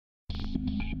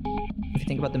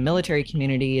think about the military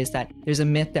community is that there's a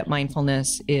myth that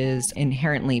mindfulness is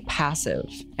inherently passive,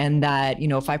 and that,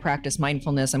 if I practice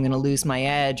mindfulness, I'm going to lose my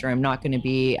edge, or I'm not going to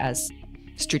be as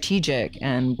strategic.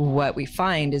 And what we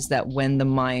find is that when the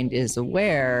mind is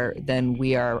aware, then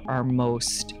we are our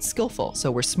most skillful. So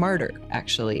we're smarter,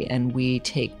 actually, and we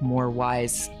take more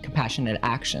wise, compassionate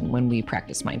action when we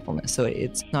practice mindfulness. So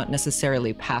it's not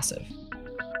necessarily passive.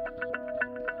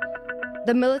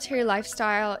 The military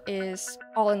lifestyle is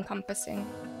all-encompassing.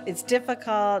 It's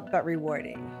difficult, but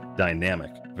rewarding. Dynamic,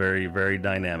 very, very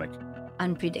dynamic.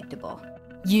 Unpredictable.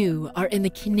 You are in the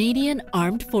Canadian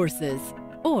Armed Forces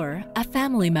or a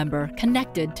family member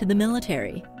connected to the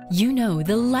military. You know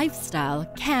the lifestyle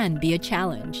can be a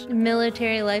challenge.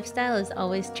 Military lifestyle is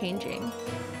always changing.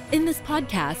 In this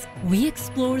podcast, we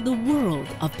explore the world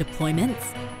of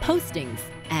deployments, postings,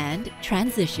 and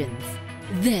transitions.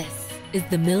 This is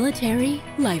the military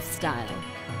lifestyle.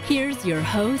 Here's your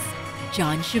host,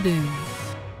 John Shaboon.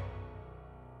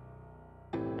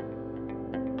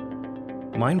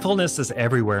 Mindfulness is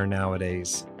everywhere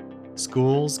nowadays.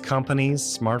 Schools, companies,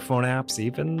 smartphone apps,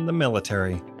 even the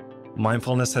military.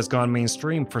 Mindfulness has gone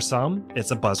mainstream. For some,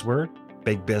 it's a buzzword,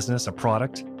 big business, a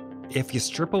product. If you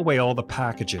strip away all the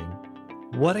packaging,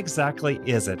 what exactly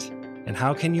is it, and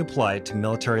how can you apply it to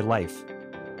military life?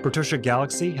 Patricia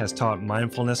Galaczy has taught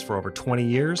mindfulness for over 20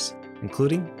 years,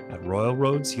 including at Royal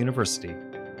Roads University.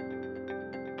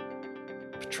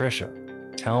 Patricia,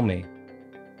 tell me,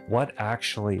 what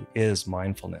actually is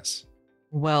mindfulness?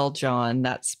 Well, John,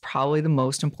 that's probably the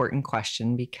most important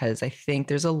question, because I think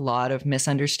there's a lot of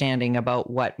misunderstanding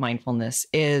about what mindfulness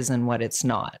is and what it's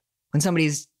not. When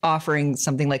somebody's offering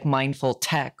something like mindful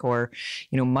tech or,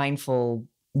 mindful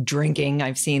drinking,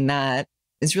 I've seen that.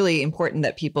 It's really important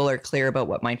that people are clear about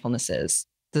what mindfulness is.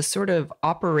 The sort of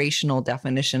operational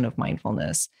definition of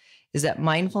mindfulness is that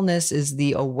mindfulness is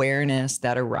the awareness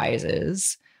that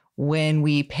arises when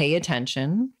we pay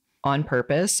attention on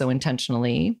purpose, so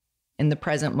intentionally, in the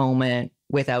present moment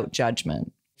without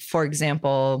judgment. For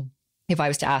example, if I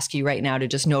was to ask you right now to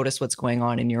just notice what's going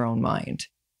on in your own mind,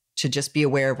 to just be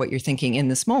aware of what you're thinking in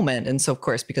this moment. And so, of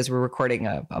course, because we're recording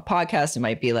a podcast, it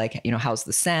might be like, how's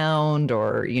the sound?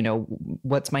 Or,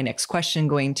 what's my next question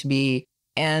going to be?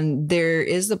 And there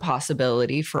is the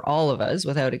possibility for all of us,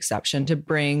 without exception, to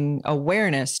bring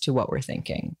awareness to what we're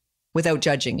thinking without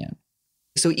judging it.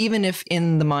 So even if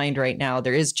in the mind right now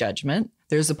there is judgment,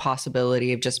 there's a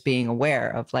possibility of just being aware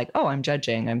of like, oh, I'm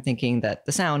judging. I'm thinking that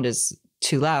the sound is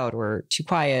too loud or too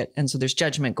quiet. And so there's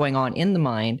judgment going on in the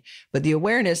mind. But the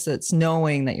awareness that's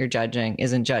knowing that you're judging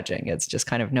isn't judging. It's just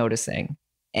kind of noticing.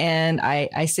 And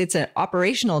I say it's an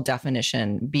operational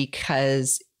definition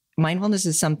because mindfulness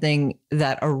is something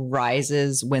that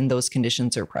arises when those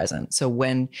conditions are present. So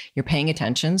when you're paying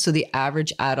attention, so the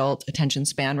average adult attention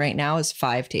span right now is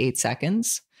 5 to 8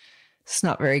 seconds. It's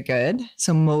not very good.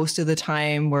 So most of the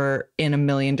time we're in a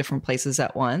million different places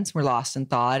at once. We're lost in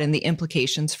thought. And the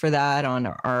implications for that on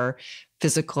our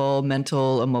physical,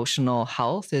 mental, emotional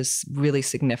health is really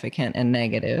significant and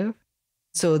negative.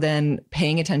 So then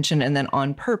paying attention and then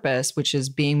on purpose, which is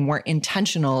being more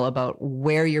intentional about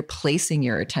where you're placing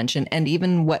your attention and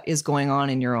even what is going on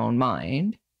in your own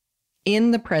mind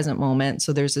in the present moment.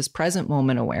 So there's this present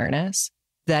moment awareness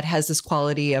that has this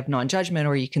quality of non-judgment,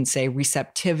 or you can say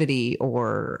receptivity,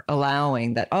 or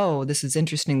allowing that, oh, this is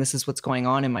interesting. This is what's going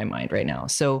on in my mind right now.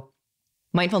 So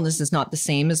mindfulness is not the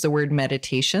same as the word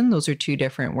meditation. Those are two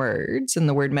different words. And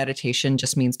the word meditation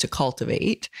just means to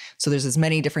cultivate. So there's as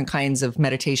many different kinds of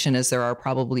meditation as there are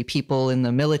probably people in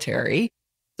the military.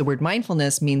 The word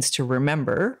mindfulness means to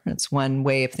remember. It's one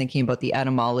way of thinking about the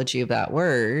etymology of that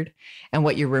word. And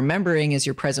what you're remembering is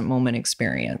your present moment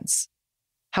experience.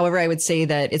 However, I would say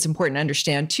that it's important to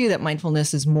understand too that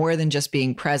mindfulness is more than just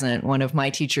being present. One of my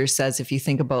teachers says, if you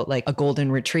think about like a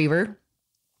golden retriever,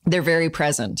 they're very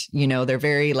present, they're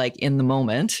very like in the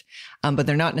moment, but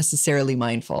they're not necessarily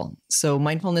mindful. So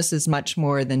mindfulness is much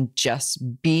more than just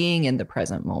being in the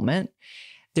present moment.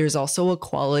 There's also a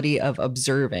quality of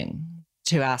observing.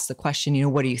 To ask the question,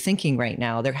 what are you thinking right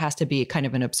now? There has to be kind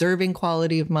of an observing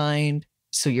quality of mind.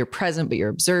 So you're present, but you're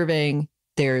observing.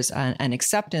 There's an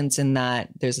acceptance in that.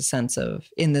 There's a sense of,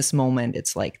 in this moment,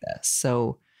 it's like this.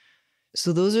 So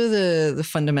those are the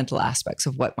fundamental aspects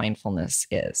of what mindfulness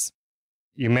is.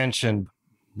 You mentioned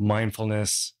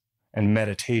mindfulness and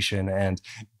meditation, and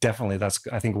definitely that's,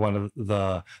 I think, one of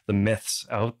the myths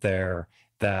out there,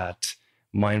 that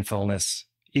mindfulness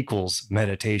equals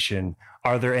meditation.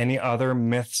 Are there any other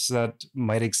myths that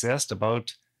might exist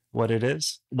about what it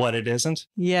is, what it isn't?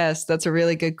 Yes, that's a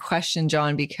really good question,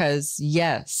 John, because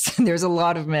yes, there's a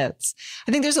lot of myths.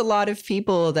 I think there's a lot of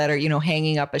people that are,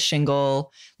 hanging up a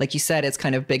shingle. Like you said, it's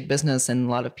kind of big business, and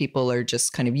a lot of people are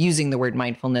just kind of using the word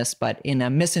mindfulness, but in a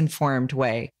misinformed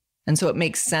way. And so it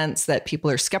makes sense that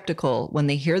people are skeptical when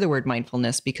they hear the word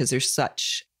mindfulness because there's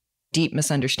such deep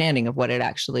misunderstanding of what it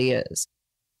actually is.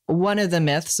 One of the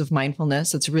myths of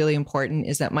mindfulness that's really important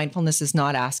is that mindfulness is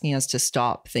not asking us to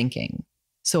stop thinking.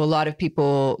 So a lot of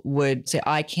people would say,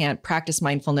 I can't practice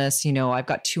mindfulness. I've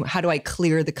got how do I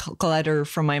clear the clutter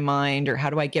from my mind? Or how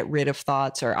do I get rid of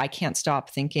thoughts? Or I can't stop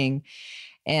thinking.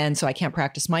 And so I can't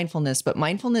practice mindfulness. But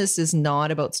mindfulness is not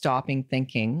about stopping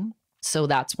thinking. So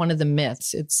that's one of the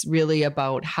myths. It's really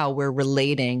about how we're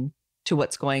relating to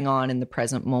what's going on in the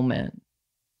present moment.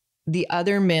 The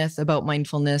other myth about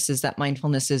mindfulness is that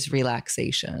mindfulness is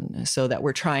relaxation, so that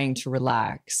we're trying to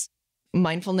relax.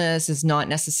 Mindfulness is not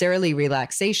necessarily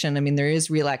relaxation. I mean, there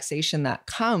is relaxation that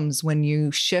comes when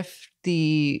you shift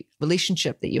the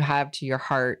relationship that you have to your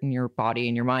heart and your body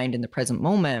and your mind in the present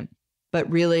moment. But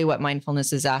really what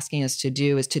mindfulness is asking us to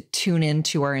do is to tune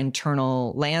into our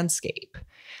internal landscape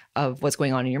of what's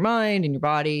going on in your mind, in your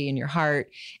body, in your heart.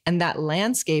 And that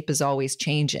landscape is always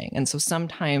changing. And so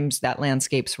sometimes that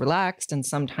landscape's relaxed, and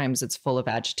sometimes it's full of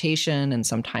agitation, and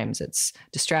sometimes it's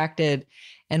distracted.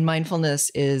 And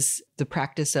mindfulness is the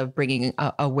practice of bringing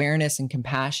awareness and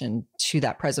compassion to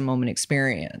that present moment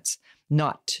experience,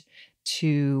 not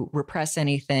to repress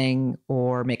anything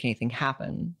or make anything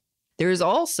happen. There is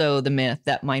also the myth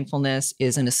that mindfulness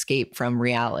is an escape from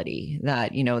reality,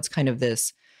 that, it's kind of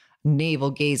this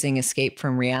navel-gazing escape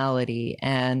from reality.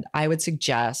 And I would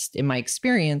suggest, in my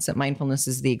experience, that mindfulness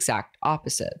is the exact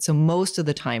opposite. So most of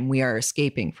the time we are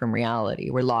escaping from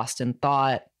reality. We're lost in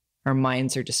thought. Our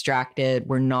minds are distracted.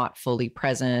 We're not fully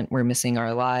present. We're missing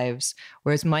our lives.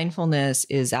 Whereas mindfulness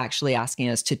is actually asking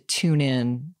us to tune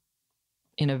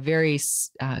in a very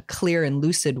clear and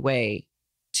lucid way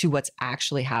to what's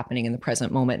actually happening in the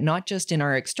present moment, not just in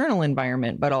our external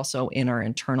environment, but also in our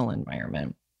internal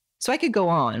environment. So I could go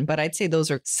on, but I'd say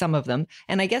those are some of them.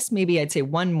 And I guess maybe I'd say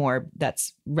one more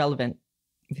that's relevant,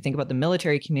 if you think about the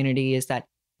military community, is that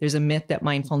there's a myth that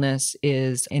mindfulness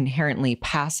is inherently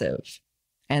passive.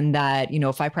 And that,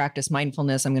 if I practice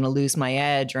mindfulness, I'm going to lose my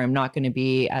edge, or I'm not going to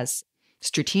be as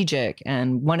strategic.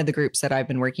 And one of the groups that I've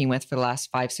been working with for the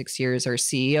last 5-6 years are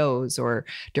CEOs or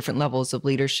different levels of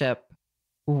leadership.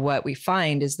 What we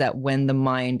find is that when the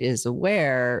mind is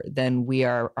aware, then we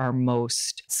are our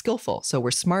most skillful. So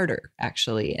we're smarter,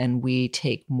 actually, and we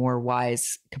take more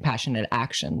wise, compassionate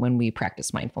action when we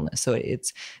practice mindfulness. So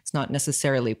it's not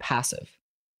necessarily passive.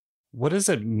 What does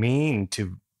it mean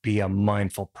to be a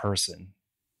mindful person?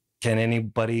 Can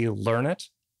anybody learn it?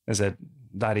 Is it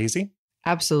that easy?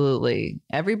 Absolutely.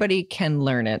 Everybody can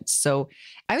learn it. So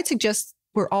I would suggest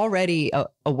we're already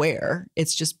aware.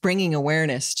 It's just bringing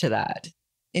awareness to that.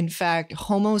 In fact,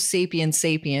 Homo sapiens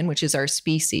sapien, which is our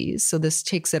species, so this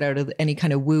takes it out of any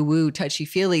kind of woo-woo,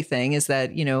 touchy-feely thing, is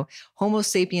that, Homo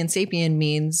sapiens sapien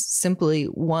means simply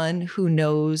one who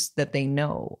knows that they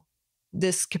know.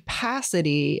 This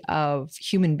capacity of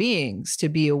human beings to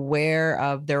be aware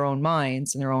of their own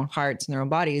minds and their own hearts and their own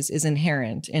bodies is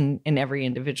inherent in every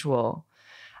individual,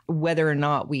 whether or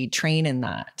not we train in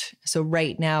that. So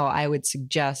right now, I would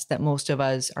suggest that most of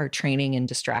us are training in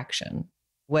distraction.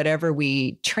 Whatever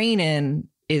we train in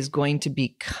is going to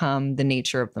become the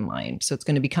nature of the mind. So it's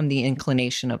going to become the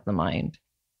inclination of the mind.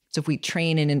 So if we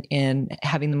train in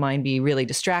having the mind be really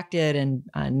distracted and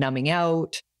numbing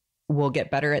out, we'll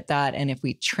get better at that. And if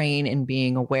we train in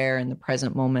being aware in the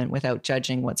present moment without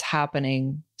judging what's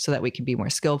happening, so that we can be more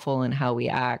skillful in how we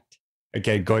act.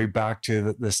 Again, going back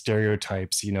to the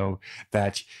stereotypes,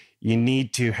 that you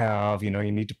need to have, you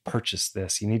need to purchase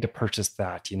this, you need to purchase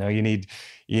that, you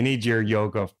need your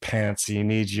yoga pants, you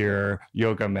need your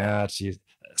yoga mat,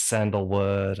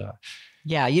 sandalwood.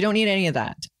 Yeah, you don't need any of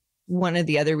that. One of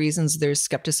the other reasons there's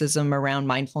skepticism around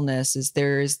mindfulness is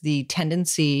there's the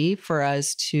tendency for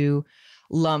us to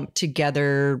lump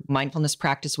together mindfulness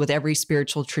practice with every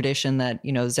spiritual tradition that,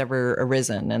 has ever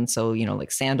arisen. And so,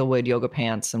 like sandalwood, yoga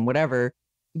pants, and whatever.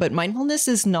 But mindfulness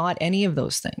is not any of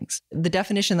those things. The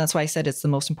definition, that's why I said it's the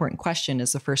most important question,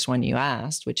 is the first one you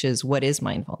asked, which is, what is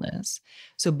mindfulness?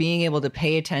 So being able to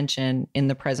pay attention in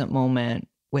the present moment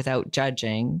without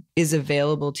judging is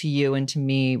available to you and to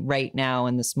me right now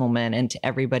in this moment, and to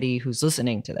everybody who's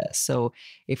listening to this. So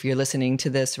if you're listening to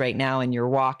this right now and you're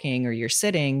walking or you're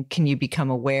sitting, can you become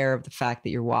aware of the fact that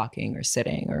you're walking or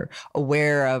sitting, or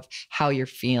aware of how you're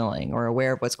feeling, or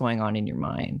aware of what's going on in your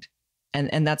mind?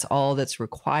 And that's all that's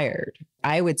required.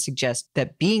 I would suggest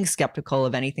that being skeptical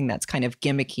of anything that's kind of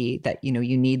gimmicky, that,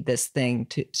 you need this thing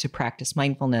to practice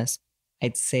mindfulness,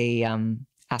 I'd say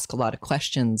ask a lot of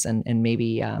questions, and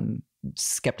maybe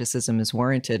skepticism is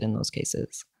warranted in those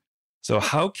cases. So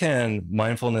how can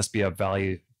mindfulness be of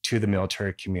value to the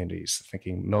military communities?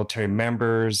 Thinking military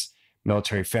members,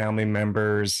 military family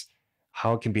members,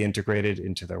 how it can be integrated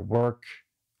into their work?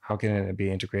 How can it be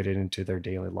integrated into their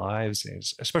daily lives?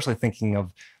 Especially thinking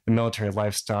of the military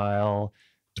lifestyle,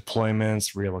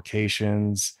 deployments,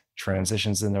 relocations,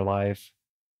 transitions in their life.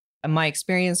 My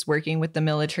experience working with the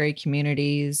military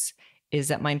communities is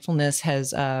that mindfulness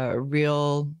has a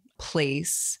real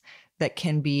place that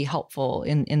can be helpful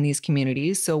in these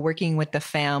communities. So working with the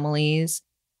families,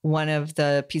 one of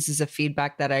the pieces of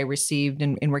feedback that I received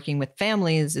in working with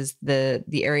families is the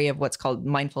area of what's called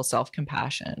mindful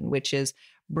self-compassion, which is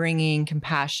bringing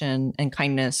compassion and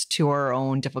kindness to our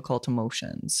own difficult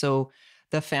emotions. So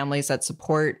the families that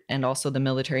support, and also the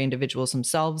military individuals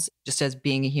themselves, just as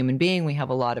being a human being, we have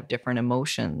a lot of different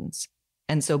emotions.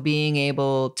 And so being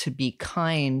able to be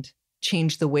kind,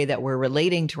 change the way that we're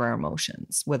relating to our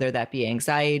emotions, whether that be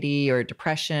anxiety or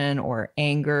depression or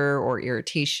anger or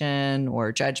irritation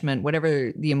or judgment,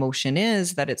 whatever the emotion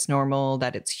is, that it's normal,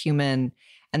 that it's human,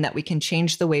 and that we can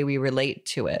change the way we relate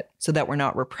to it so that we're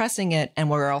not repressing it and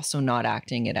we're also not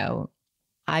acting it out.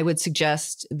 I would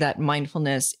suggest that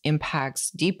mindfulness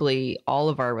impacts deeply all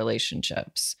of our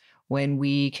relationships. When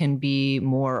we can be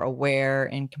more aware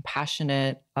and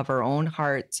compassionate of our own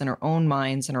hearts and our own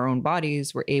minds and our own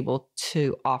bodies, we're able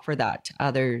to offer that to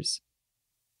others.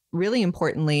 Really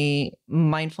importantly,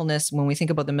 mindfulness, when we think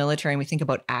about the military and we think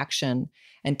about action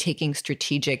and taking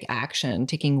strategic action,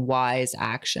 taking wise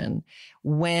action,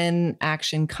 when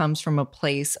action comes from a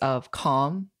place of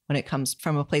calm, when it comes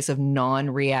from a place of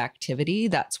non-reactivity,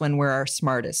 that's when we're our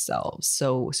smartest selves.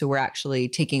 So we're actually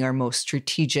taking our most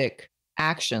strategic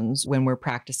actions when we're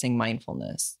practicing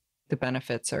mindfulness. The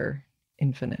benefits are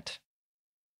infinite.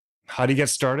 How do you get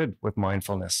started with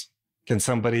mindfulness? Can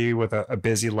somebody with a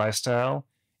busy lifestyle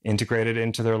integrate it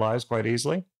into their lives quite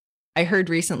easily? I heard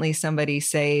recently somebody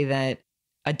say that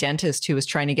a dentist who was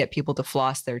trying to get people to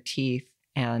floss their teeth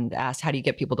and asked, how do you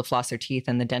get people to floss their teeth?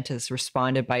 And the dentist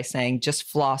responded by saying, just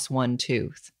floss one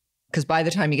tooth. Because by the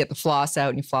time you get the floss out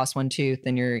and you floss one tooth,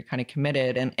 then you're kind of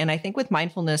committed. And I think with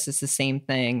mindfulness, it's the same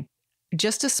thing.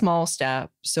 Just a small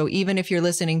step. So even if you're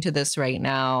listening to this right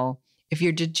now, if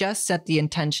you're to just set the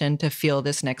intention to feel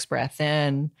this next breath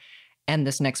in and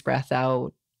this next breath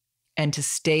out, and to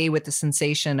stay with the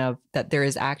sensation of that there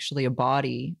is actually a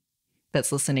body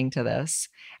that's listening to this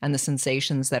and the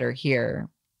sensations that are here.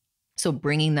 So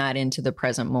bringing that into the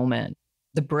present moment.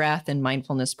 The breath and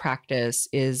mindfulness practice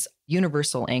is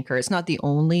universal anchor. It's not the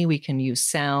only. We can use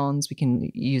sounds. We can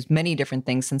use many different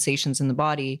things, sensations in the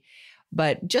body,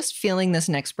 but just feeling this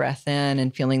next breath in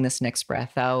and feeling this next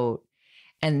breath out.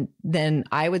 And then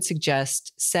I would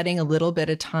suggest setting a little bit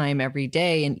of time every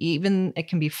day, and even it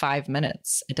can be 5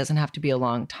 minutes. It doesn't have to be a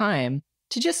long time,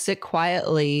 to just sit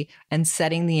quietly and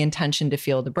setting the intention to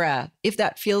feel the breath. If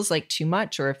that feels like too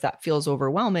much, or if that feels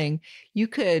overwhelming, you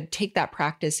could take that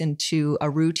practice into a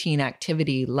routine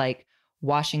activity like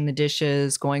washing the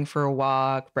dishes, going for a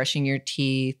walk, brushing your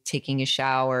teeth, taking a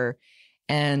shower.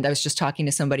 And I was just talking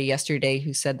to somebody yesterday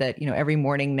who said that, every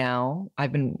morning now,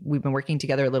 we've been working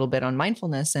together a little bit on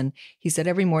mindfulness. And he said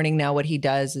every morning now what he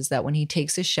does is that when he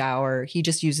takes a shower, he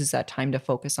just uses that time to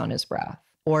focus on his breath.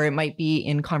 Or it might be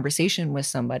in conversation with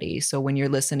somebody. So when you're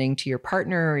listening to your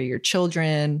partner or your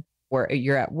children, or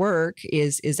you're at work,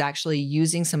 is actually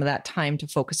using some of that time to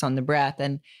focus on the breath.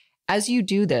 And as you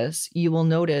do this, you will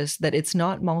notice that it's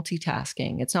not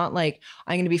multitasking. It's not like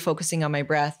I'm going to be focusing on my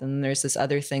breath and there's this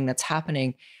other thing that's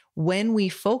happening. When we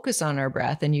focus on our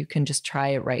breath, and you can just try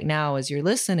it right now as you're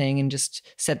listening and just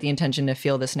set the intention to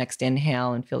feel this next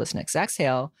inhale and feel this next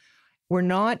exhale, we're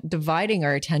not dividing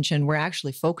our attention. We're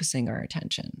actually focusing our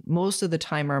attention. Most of the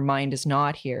time, our mind is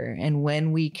not here. And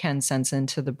when we can sense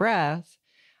into the breath,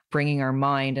 bringing our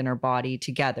mind and our body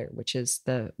together, which is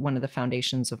one of the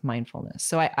foundations of mindfulness.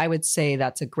 So I would say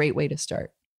that's a great way to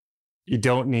start. You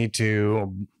don't need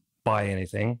to buy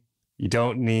anything. You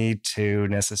don't need to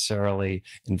necessarily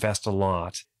invest a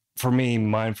lot. For me,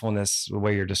 mindfulness, the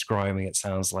way you're describing it,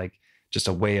 sounds like just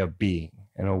a way of being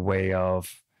and a way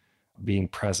of being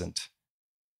present.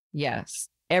 Yes.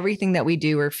 Everything that we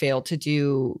do or fail to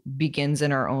do begins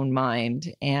in our own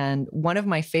mind. And one of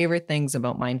my favorite things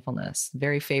about mindfulness,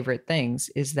 very favorite things,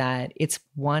 is that it's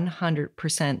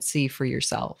 100% see for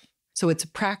yourself. So it's a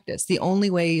practice. The only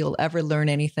way you'll ever learn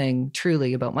anything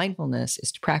truly about mindfulness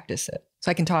is to practice it. So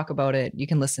I can talk about it, you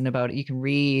can listen about it, you can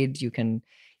read, you can,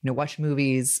 watch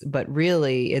movies, but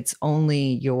really it's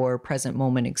only your present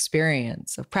moment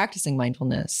experience of practicing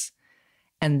mindfulness.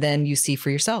 And then you see for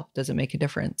yourself, does it make a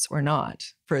difference or not?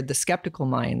 For the skeptical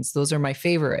minds, those are my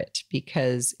favorite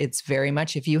because it's very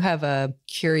much, if you have a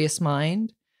curious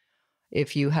mind,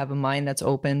 if you have a mind that's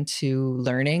open to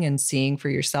learning and seeing for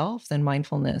yourself, then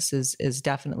mindfulness is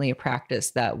definitely a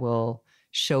practice that will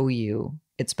show you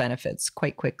its benefits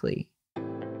quite quickly.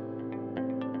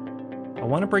 I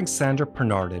want to bring Sandra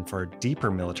Pinard in for a deeper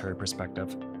military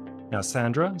perspective. Now,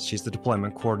 Sandra, she's the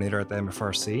deployment coordinator at the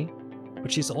MFRC,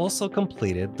 but she's also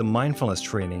completed the mindfulness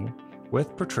training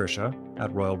with Patricia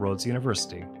at Royal Roads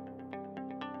University.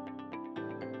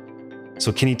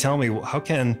 So can you tell me, how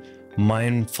can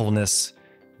mindfulness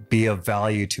be of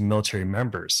value to military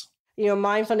members?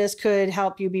 Mindfulness could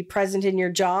help you be present in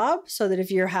your job so that if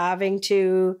you're having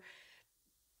to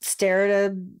stare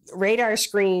at a radar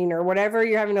screen or whatever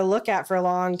you're having to look at for a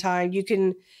long time,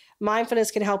 mindfulness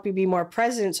can help you be more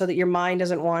present so that your mind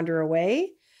doesn't wander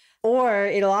away. Or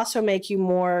it'll also make you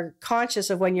more conscious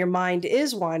of when your mind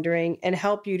is wandering and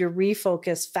help you to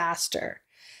refocus faster.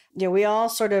 We all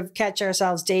sort of catch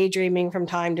ourselves daydreaming from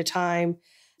time to time.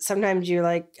 Sometimes you're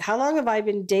like, how long have I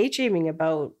been daydreaming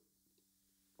about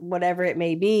whatever it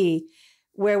may be?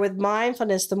 Where with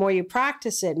mindfulness, the more you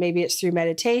practice it, maybe it's through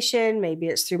meditation, maybe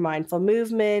it's through mindful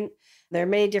movement. There are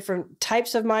many different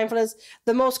types of mindfulness.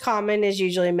 The most common is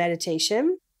usually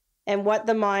meditation. And what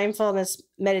the mindfulness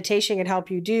meditation can help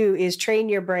you do is train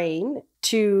your brain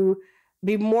to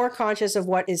be more conscious of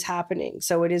what is happening.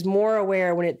 So it is more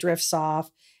aware when it drifts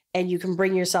off, and you can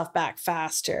bring yourself back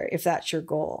faster if that's your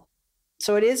goal.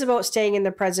 So it is about staying in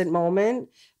the present moment,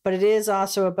 but it is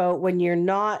also about when you're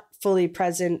not fully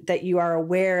present, that you are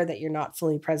aware that you're not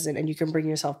fully present and you can bring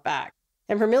yourself back.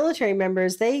 And for military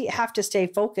members, they have to stay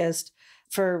focused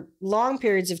for long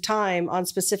periods of time on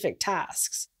specific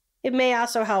tasks. It may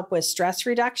also help with stress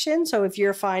reduction. So if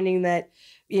you're finding that,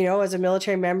 as a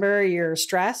military member, you're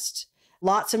stressed,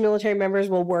 lots of military members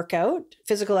will work out.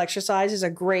 Physical exercise is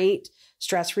a great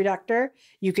stress reductor.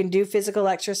 You can do physical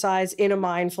exercise in a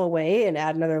mindful way and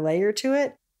add another layer to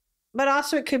it. But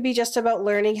also it could be just about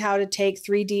learning how to take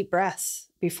 3 deep breaths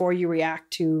before you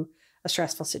react to a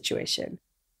stressful situation.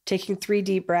 Taking 3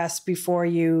 deep breaths before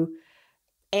you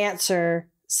answer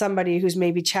somebody who's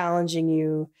maybe challenging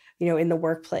you, in the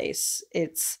workplace.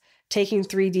 It's taking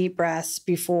 3 deep breaths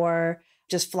before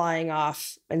just flying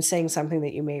off and saying something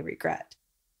that you may regret.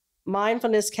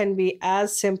 Mindfulness can be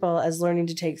as simple as learning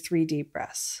to take 3 deep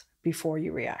breaths before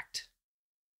you react.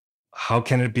 How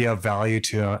can it be of value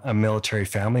to a military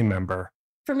family member?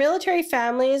 For military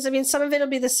families, some of it will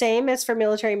be the same as for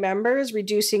military members,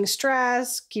 reducing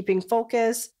stress, keeping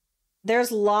focus.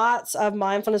 There's lots of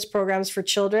mindfulness programs for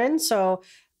children. So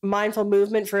mindful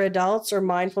movement for adults or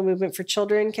mindful movement for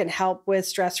children can help with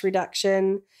stress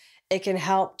reduction. It can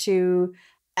help to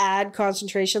add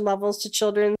concentration levels to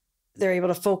children. They're able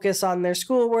to focus on their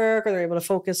schoolwork, or they're able to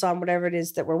focus on whatever it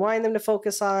is that we're wanting them to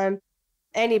focus on.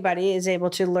 Anybody is able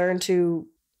to learn to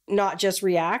not just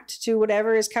react to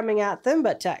whatever is coming at them,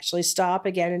 but to actually stop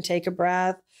again and take a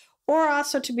breath, or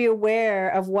also to be aware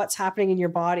of what's happening in your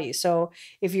body. So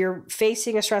if you're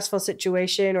facing a stressful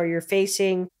situation, or you're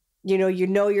facing,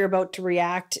 you're about to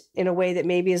react in a way that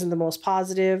maybe isn't the most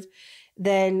positive,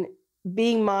 then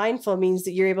being mindful means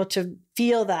that you're able to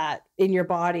feel that in your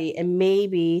body and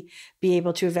maybe be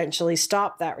able to eventually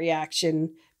stop that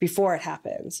reaction before it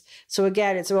happens. So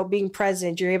again, it's about being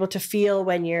present. You're able to feel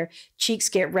when your cheeks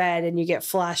get red and you get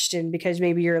flushed, and because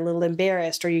maybe you're a little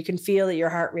embarrassed, or you can feel that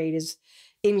your heart rate is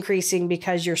increasing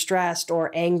because you're stressed or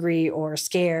angry or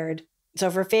scared. So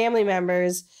for family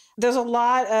members, there's a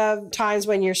lot of times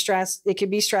when you're stressed. It can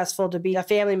be stressful to be a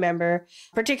family member,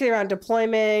 particularly around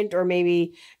deployment, or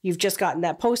maybe you've just gotten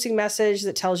that posting message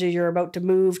that tells you you're about to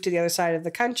move to the other side of the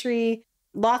country.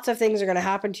 Lots of things are going to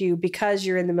happen to you because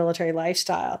you're in the military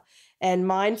lifestyle. And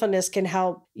mindfulness can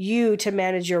help you to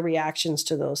manage your reactions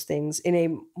to those things in a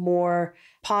more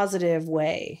positive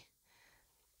way.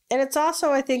 And it's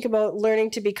also, I think, about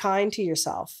learning to be kind to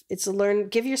yourself. It's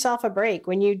give yourself a break.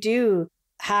 When you do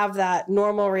have that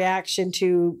normal reaction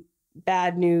to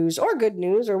bad news or good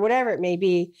news or whatever it may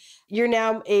be, you're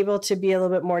now able to be a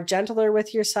little bit more gentler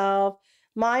with yourself.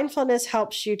 Mindfulness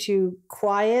helps you to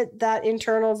quiet that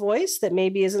internal voice that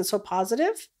maybe isn't so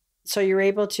positive. So you're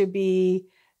able to be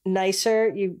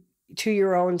nicer to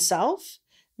your own self.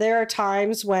 There are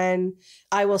times when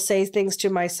I will say things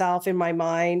to myself in my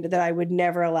mind that I would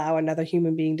never allow another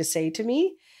human being to say to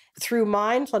me. Through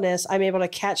mindfulness, I'm able to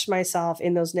catch myself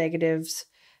in those negatives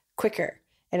quicker.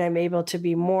 and I'm able to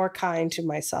be more kind to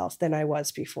myself than I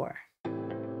was before.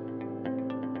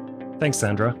 Thanks,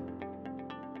 Sandra.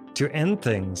 To end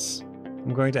things,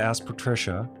 I'm going to ask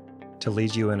Patricia to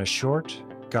lead you in a short,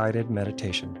 guided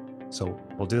meditation. So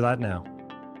we'll do that now.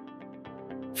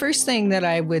 First thing that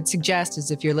I would suggest is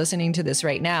if you're listening to this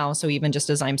right now, so even just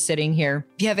as I'm sitting here,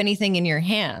 if you have anything in your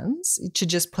hands, to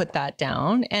just put that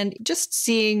down and just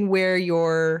seeing where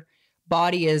your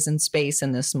body is in space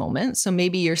in this moment. So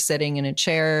maybe you're sitting in a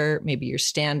chair, maybe you're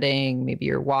standing, maybe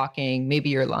you're walking, maybe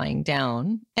you're lying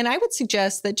down. And I would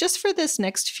suggest that just for this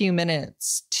next few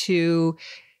minutes to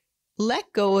let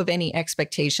go of any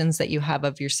expectations that you have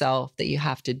of yourself, that you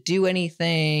have to do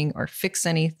anything or fix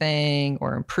anything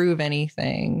or improve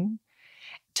anything,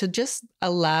 to just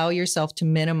allow yourself to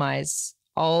minimize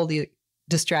all the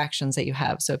distractions that you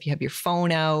have. So if you have your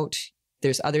phone out,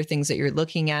 there's other things that you're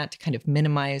looking at, to kind of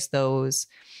minimize those.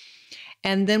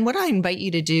 And then what I invite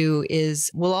you to do is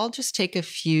we'll all just take a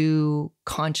few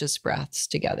conscious breaths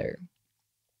together.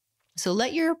 So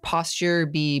let your posture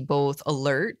be both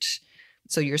alert,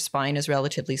 so your spine is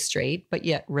relatively straight, but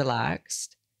yet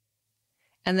relaxed.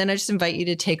 And then I just invite you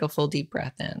to take a full deep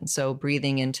breath in. So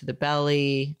breathing into the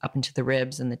belly, up into the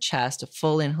ribs and the chest, a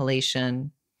full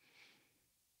inhalation.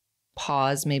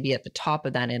 Pause maybe at the top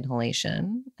of that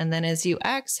inhalation. And then as you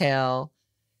exhale,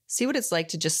 see what it's like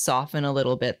to just soften a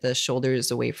little bit the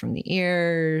shoulders away from the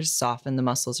ears, soften the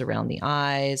muscles around the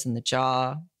eyes and the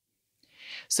jaw.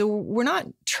 So we're not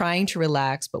trying to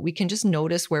relax, but we can just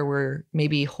notice where we're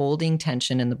maybe holding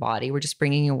tension in the body. We're just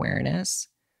bringing awareness.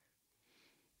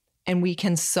 And we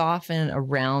can soften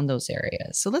around those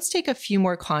areas. So let's take a few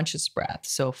more conscious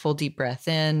breaths. So full deep breath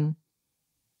in,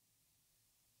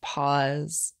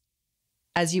 pause.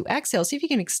 As you exhale, see if you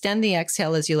can extend the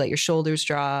exhale as you let your shoulders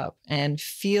drop and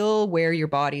feel where your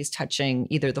body is touching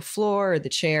either the floor or the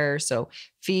chair. So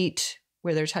feet,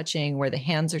 where they're touching, where the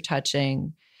hands are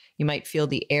touching. You might feel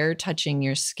the air touching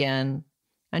your skin.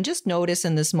 And just notice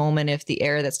in this moment if the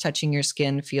air that's touching your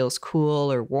skin feels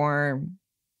cool or warm.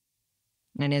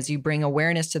 And as you bring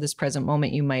awareness to this present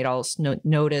moment, you might also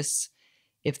notice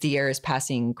if the air is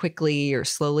passing quickly or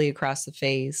slowly across the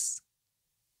face.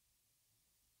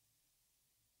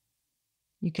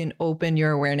 You can open your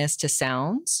awareness to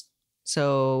sounds.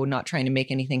 So not trying to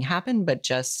make anything happen, but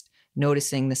just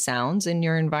noticing the sounds in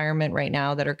your environment right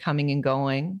now that are coming and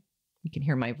going. You can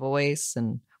hear my voice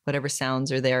and whatever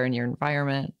sounds are there in your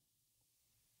environment.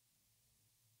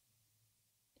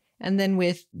 And then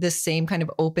with the same kind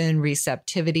of open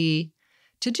receptivity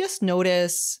to just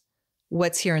notice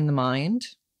what's here in the mind.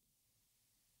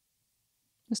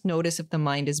 Just notice if the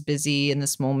mind is busy in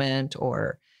this moment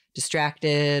or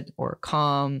distracted or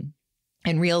calm,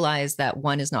 and realize that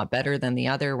one is not better than the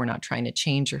other. We're not trying to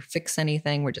change or fix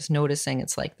anything. We're just noticing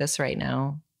it's like this right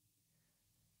now.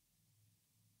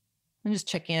 And just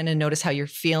check in and notice how you're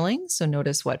feeling. So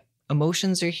notice what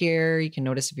emotions are here. You can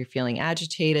notice if you're feeling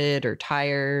agitated or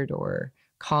tired or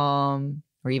calm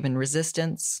or even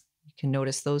resistance. You can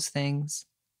notice those things.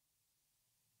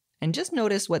 And just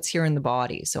notice what's here in the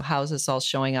body. So how's this all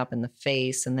showing up in the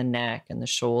face and the neck and the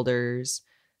shoulders?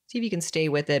 See if you can stay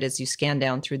with it as you scan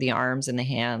down through the arms and the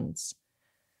hands,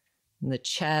 and the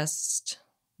chest,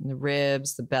 and the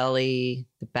ribs, the belly,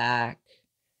 the back,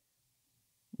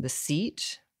 the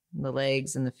seat, and the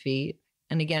legs and the feet.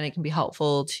 And again, it can be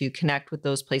helpful to connect with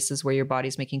those places where your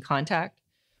body's making contact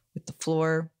with the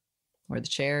floor or the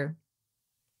chair.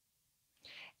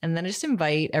 And then I just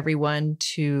invite everyone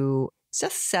to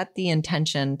just set the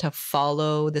intention to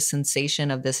follow the sensation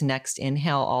of this next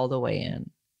inhale all the way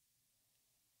in.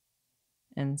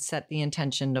 And set the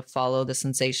intention to follow the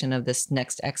sensation of this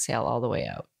next exhale all the way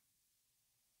out.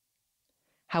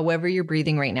 However you're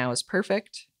breathing right now is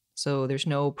perfect. So there's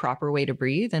no proper way to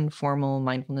breathe in formal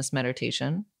mindfulness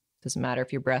meditation. Doesn't matter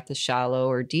if your breath is shallow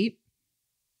or deep.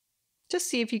 Just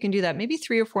see if you can do that maybe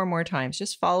 3 or 4 more times.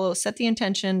 Just set the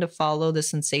intention to follow the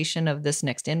sensation of this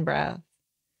next in-breath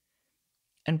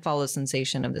and follow the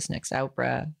sensation of this next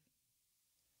out-breath.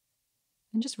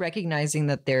 And just recognizing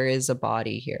that there is a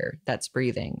body here that's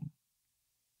breathing.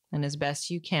 And as best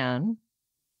you can,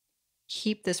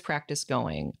 keep this practice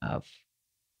going of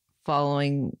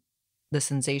following the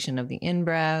sensation of the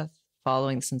in-breath,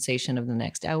 following the sensation of the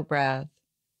next out-breath,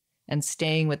 and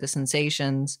staying with the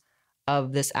sensations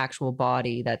of this actual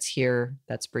body that's here,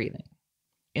 that's breathing.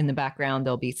 In the background,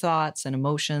 there'll be thoughts and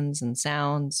emotions and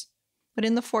sounds. But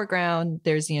in the foreground,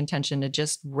 there's the intention to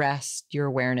just rest your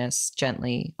awareness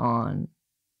gently on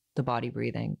the body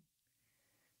breathing.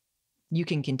 You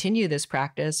can continue this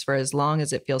practice for as long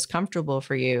as it feels comfortable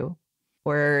for you.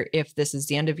 Or if this is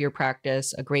the end of your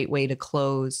practice, a great way to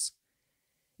close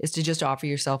is to just offer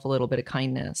yourself a little bit of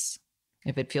kindness.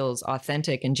 If it feels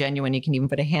authentic and genuine, you can even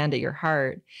put a hand at your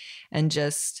heart and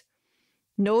just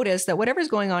notice that whatever's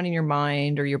going on in your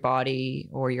mind or your body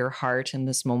or your heart in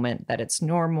this moment, that it's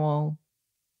normal.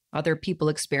 Other people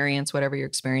experience whatever you're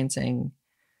experiencing.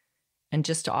 And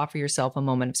just to offer yourself a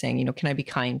moment of saying, can I be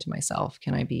kind to myself?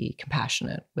 Can I be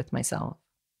compassionate with myself?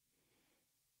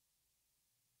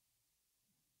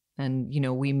 And,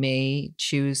 we may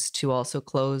choose to also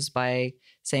close by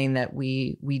saying that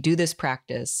we do this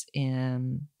practice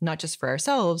in not just for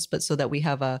ourselves, but so that we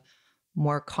have a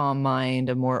more calm mind,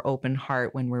 a more open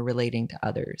heart when we're relating to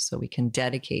others. So we can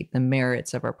dedicate the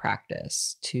merits of our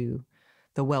practice to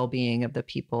the well-being of the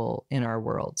people in our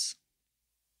worlds.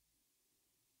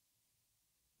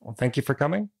 Well, thank you for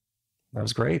coming. That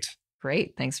was great.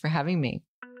 Great. Thanks for having me.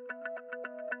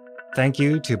 Thank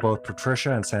you to both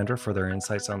Patricia and Sandra for their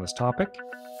insights on this topic.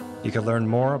 You can learn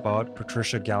more about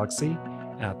Patricia Galaczy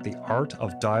at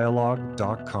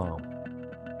theartofdialogue.com.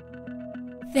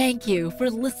 Thank you for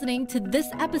listening to this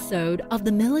episode of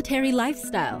The Military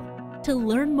Lifestyle. To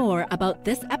learn more about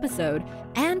this episode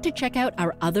and to check out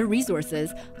our other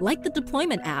resources like the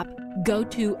deployment app, go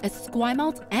to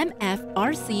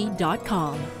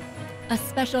esquimalt.mfrc.com. A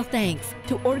special thanks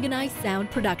to Organized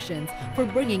Sound Productions for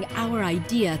bringing our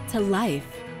idea to life.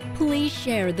 Please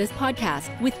share this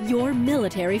podcast with your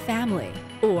military family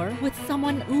or with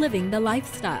someone living the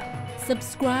lifestyle.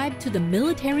 Subscribe to The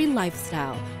Military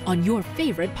Lifestyle on your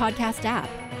favorite podcast app.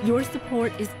 Your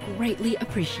support is greatly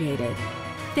appreciated.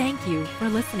 Thank you for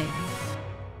listening.